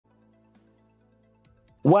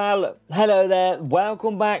Well, hello there,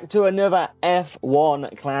 welcome back to another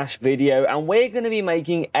F1 Clash video, and we're going to be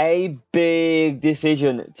making a big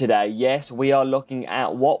decision today. Yes, we are looking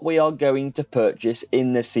at what we are going to purchase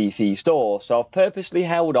in the CC store. So I've purposely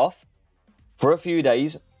held off for a few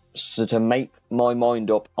days to make my mind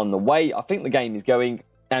up on the way I think the game is going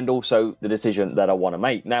and also the decision that I want to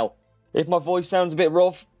make. Now, if my voice sounds a bit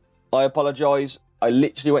rough, I apologise. I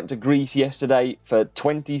literally went to Greece yesterday for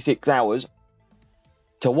 26 hours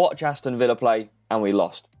to watch Aston Villa play, and we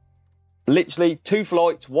lost. Literally 2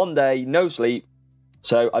 flights, 1 day, no sleep.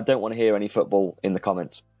 So I don't want to hear any football in the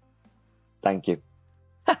comments. Thank you.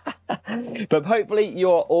 But hopefully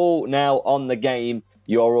you're all now on the game.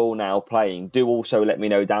 You're all now playing. Do also let me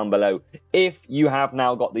know down below if you have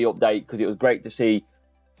now got the update, because it was great to see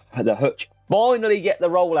the Hutch finally get the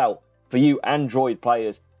rollout for you Android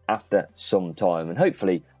players after some time. And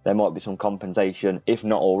hopefully there might be some compensation, if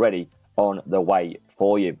not already, on the way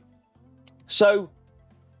for you. So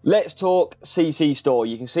let's talk CC store.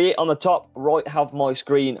 You can see it on the top right half of my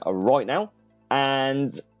screen right now.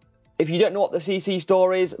 And if you don't know what the CC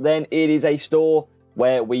store is, then it is a store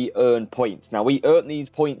where we earn points. Now, we earned these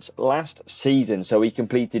points last season, so we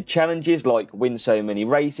completed challenges like win so many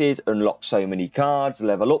races, unlock so many cards,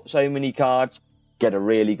 level up so many cards, get a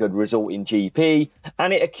really good result in GP,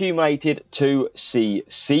 and it accumulated 2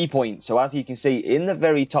 CC points. So as you can see in the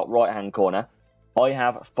very top right hand corner, I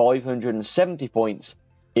have 570 points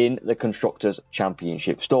in the Constructors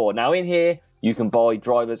Championship store. Now in here you can buy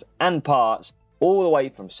drivers and parts all the way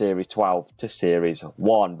from Series 12 to Series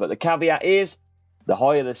 1, but the caveat is the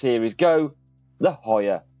higher the series go, the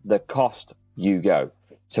higher the cost you go.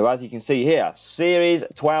 So as you can see here, Series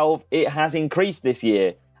 12, it has increased this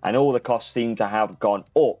year, and all the costs seem to have gone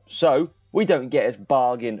up. So we don't get as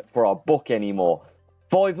bargain for our buck anymore.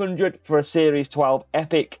 500 for a Series 12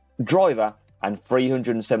 Epic driver and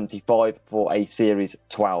 375 for a Series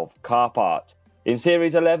 12 car part. In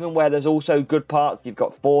Series 11, where there's also good parts, you've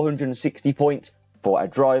got 460 points for a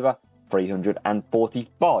driver,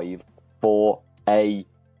 345 for a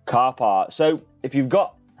car part. So if you've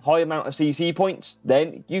got high amount of CC points,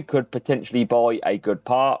 then you could potentially buy a good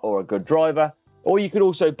part or a good driver, or you could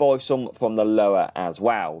also buy some from the lower as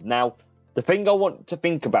well. Now, the thing I want to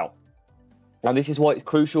think about, and this is why it's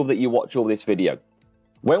crucial that you watch all this video.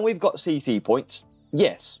 When we've got CC points,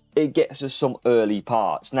 yes, it gets us some early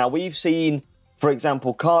parts. Now, we've seen, for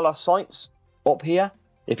example, Carlos Sainz up here.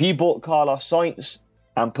 If you bought Carlos Sainz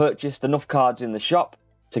and purchased enough cards in the shop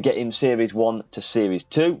to get him Series 1 to Series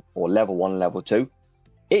 2, or Level 1, Level 2,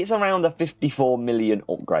 it's around a 54 million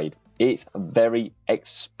upgrade. It's very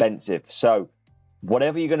expensive. So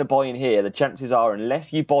whatever you're going to buy in here, the chances are,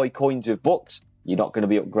 unless you buy coins with books, you're not going to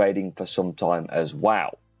be upgrading for some time as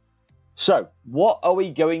well. So what are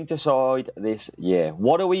we going to decide this year?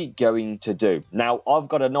 What are we going to do? Now, I've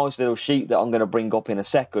got a nice little sheet that I'm going to bring up in a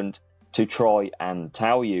second to try and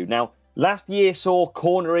tell you. Now, last year saw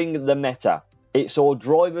cornering the meta. It saw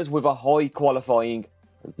drivers with a high qualifying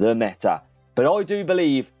the meta. But I do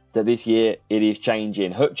believe that this year it is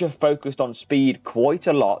changing. Hutch have focused on speed quite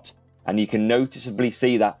a lot, and you can noticeably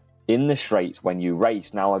see that in the straights when you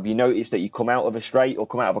race. Now, have you noticed that you come out of a straight or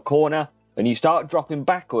come out of a corner and you start dropping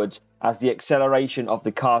backwards as the acceleration of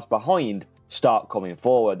the cars behind start coming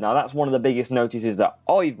forward? Now, that's one of the biggest notices that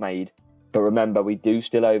I've made. But remember, we do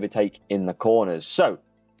still overtake in the corners. So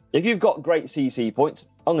if you've got great CC points,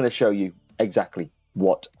 I'm going to show you exactly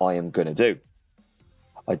what I am going to do.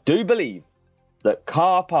 I do believe that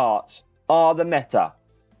car parts are the meta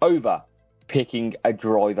over picking a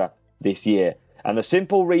driver this year. And the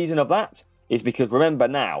simple reason of that is because, remember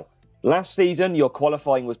now, last season your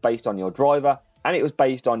qualifying was based on your driver and it was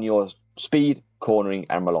based on your speed, cornering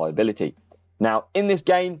and reliability. Now in this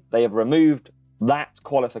game they have removed that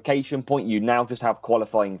qualification point. You now just have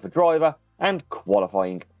qualifying for driver and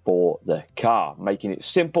qualifying for the car, making it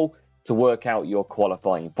simple to work out your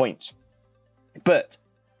qualifying points. But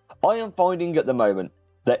I am finding at the moment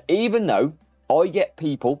that even though I get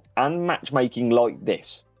people and matchmaking like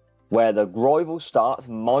this, where the rival starts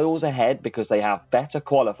miles ahead because they have better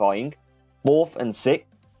qualifying, 4th and 6th,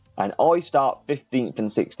 and I start 15th and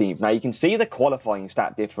 16th. Now you can see the qualifying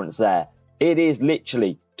stat difference there. It is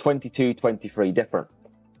literally 22, 23 different.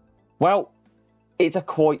 Well, it's a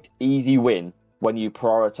quite easy win when you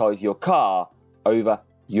prioritize your car over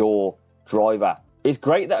your driver. It's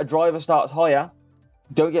great that a driver starts higher,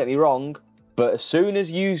 don't get me wrong, but as soon as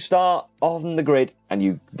you start on the grid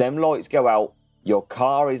and them lights go out, your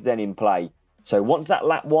car is then in play. So once that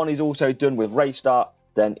lap 1 is also done with race start,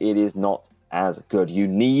 then it is not as good. You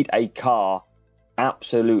need a car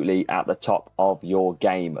absolutely at the top of your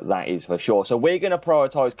game, that is for sure. So we're going to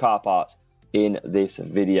prioritize car parts in this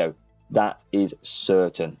video, that is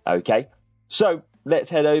certain. Okay, so let's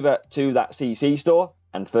head over to that CC store,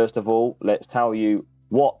 and first of all, let's tell you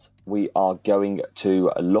what we are going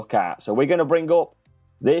to look at. So we're going to bring up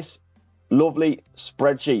this lovely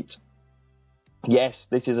spreadsheet. Yes,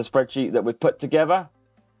 this is a spreadsheet that we've put together,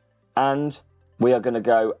 and we are going to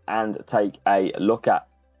go and take a look at.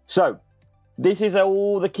 So this is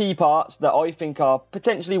all the key parts that I think are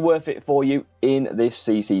potentially worth it for you in this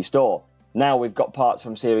CC store. Now we've got parts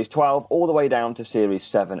from Series 12 all the way down to Series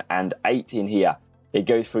 7 and 8 in here. It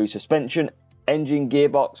goes through suspension, engine,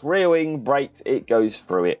 gearbox, rear wing, brakes, it goes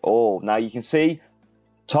through it all. Now you can see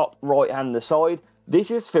top right hand side, this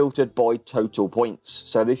is filtered by total points.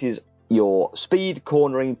 So this is your speed,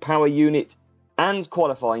 cornering, power unit and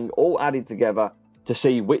qualifying all added together to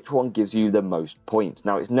see which one gives you the most points.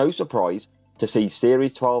 Now it's no surprise to see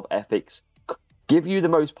Series 12 Ethics give you the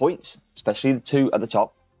most points, especially the two at the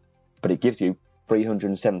top, but it gives you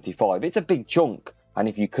 375. It's a big chunk, and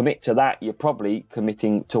if you commit to that, you're probably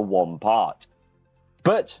committing to one part.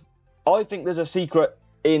 But I think there's a secret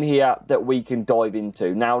in here that we can dive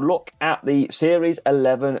into. Now look at the Series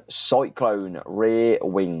 11 Cyclone rear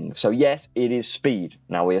wing. So yes, it is speed.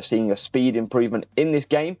 Now we are seeing a speed improvement in this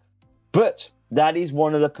game, but that is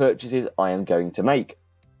one of the purchases I am going to make.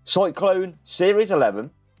 Cyclone Series 11,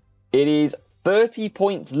 it is 30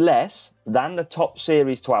 points less than the top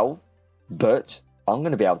Series 12, but I'm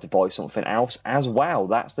going to be able to buy something else as well.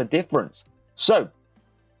 That's the difference. So,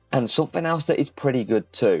 and something else that is pretty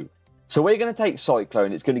good too. So we're going to take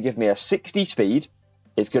Cyclone. It's going to give me a 60 speed.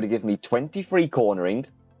 It's going to give me 23 cornering,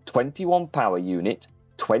 21 power unit,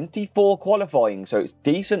 24 qualifying. So it's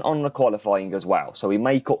decent on the qualifying as well. So we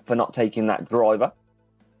make up for not taking that driver.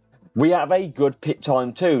 We have a good pit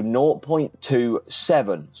time too,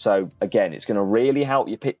 0.27. So again, it's going to really help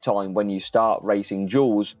your pit time when you start racing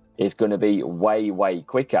duels. It's going to be way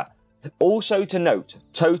quicker. Also to note,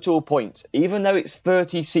 total points, even though it's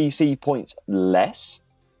 30cc points less,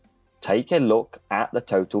 take a look at the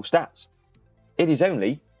total stats. It is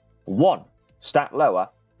only one stat lower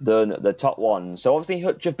than the top one. So obviously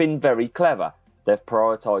Hutch have been very clever. They've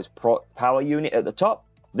prioritized power unit at the top,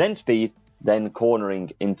 then speed, then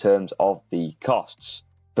cornering in terms of the costs.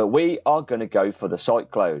 But we are going to go for the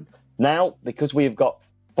Cyclone. Now, because we've got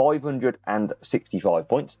 565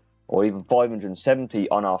 points, or even 570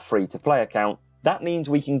 on our free-to-play account, that means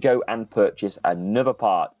we can go and purchase another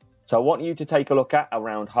part. So I want you to take a look at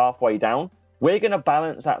around halfway down. We're going to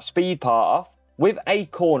balance that speed part off with a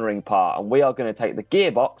cornering part, and we are going to take the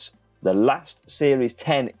gearbox, the last Series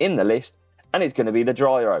 10 in the list, and it's going to be the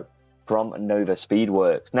Gyro from Nova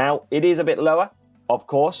Speedworks. Now, it is a bit lower, of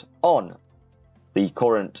course, on the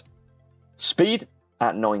current speed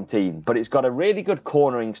at 19, but it's got a really good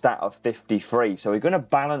cornering stat of 53. So we're going to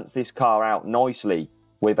balance this car out nicely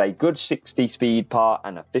with a good 60 speed part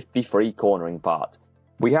and a 53 cornering part.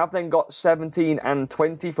 We have then got 17 and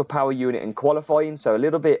 20 for power unit and qualifying, so a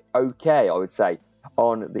little bit okay, I would say,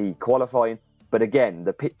 on the qualifying. But again,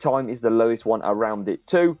 the pit time is the lowest one around it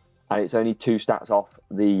too, and it's only 2 stats off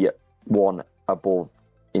the one above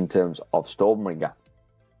in terms of Stormbringer.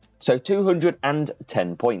 So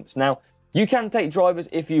 210 points. Now, you can take drivers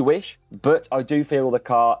if you wish, but I do feel the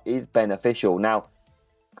car is beneficial. Now,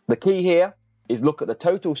 the key here is look at the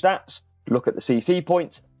total stats, look at the CC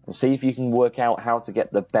points, and see if you can work out how to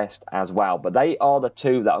get the best as well. But they are the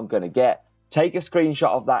two that I'm going to get. Take a screenshot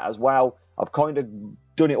of that as well. I've kind of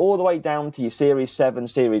done it all the way down to your Series 7,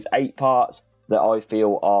 Series 8 parts that I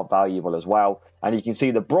feel are valuable as well. And you can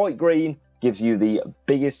see the bright green gives you the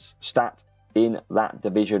biggest stat in that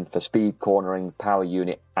division for speed, cornering, power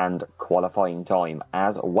unit and qualifying time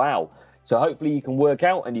as well. So hopefully you can work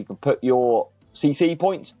out and you can put your CC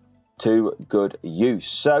points to good use.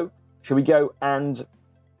 So should we go and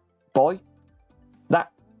buy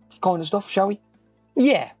that kind of stuff, shall we?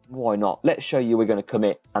 Yeah, why not? Let's show you we're going to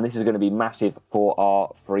commit, and this is going to be massive for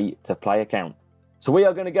our free-to-play account. So we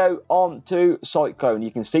are going to go on to Cyclone.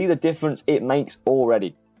 You can see the difference it makes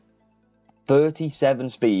already. 37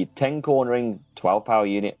 speed, 10 cornering, 12 power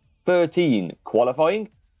unit, 13 qualifying,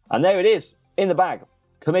 and there it is in the bag.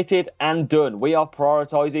 Committed and done. We are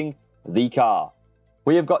prioritizing the car.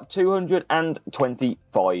 We have got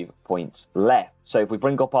 225 points left. So if we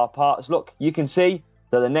bring up our parts, look, you can see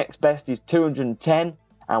that the next best is 210,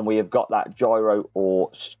 and we have got that Gyro or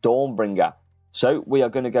Stormbringer. So we are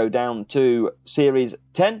going to go down to Series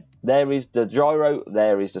 10. There is the Gyro,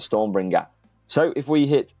 there is the Stormbringer. So if we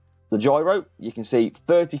hit the Gyro, you can see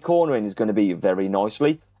 30 cornering is going to be very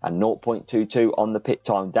nicely, and 0.22 on the pit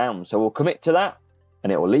time down. So we'll commit to that,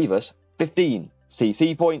 and it will leave us 15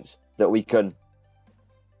 CC points that we can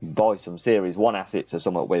buy some Series 1 assets or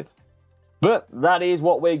something with. But that is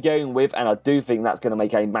what we're going with, and I do think that's going to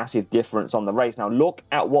make a massive difference on the race. Now, look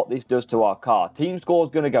at what this does to our car. Team score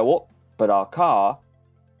is going to go up, but our car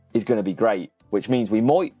is going to be great, which means we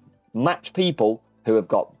might match people who have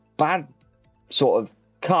got bad sort of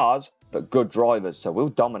cars, but good drivers. So we'll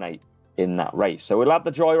dominate in that race. So we'll add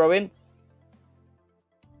the gyro in,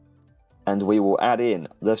 and we will add in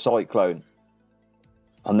the Cyclone.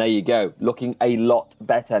 And there you go, looking a lot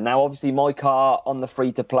better. Now, obviously, my car on the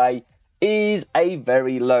free-to-play is a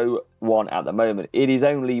very low one at the moment. It is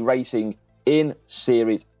only racing in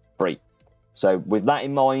Series 3. So with that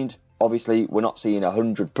in mind, obviously, we're not seeing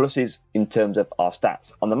 100 pluses in terms of our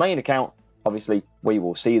stats. On the main account, obviously, we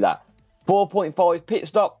will see that. 4.5 pit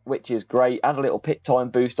stop, which is great. Add a little pit time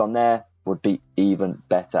boost on there would be even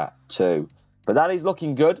better too. But that is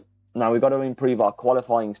looking good. Now, we've got to improve our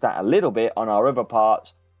qualifying stat a little bit on our other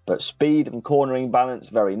parts, but speed and cornering balance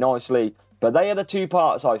very nicely. But they are the two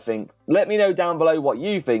parts, I think. Let me know down below what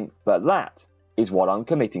you think, but that is what I'm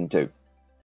committing to.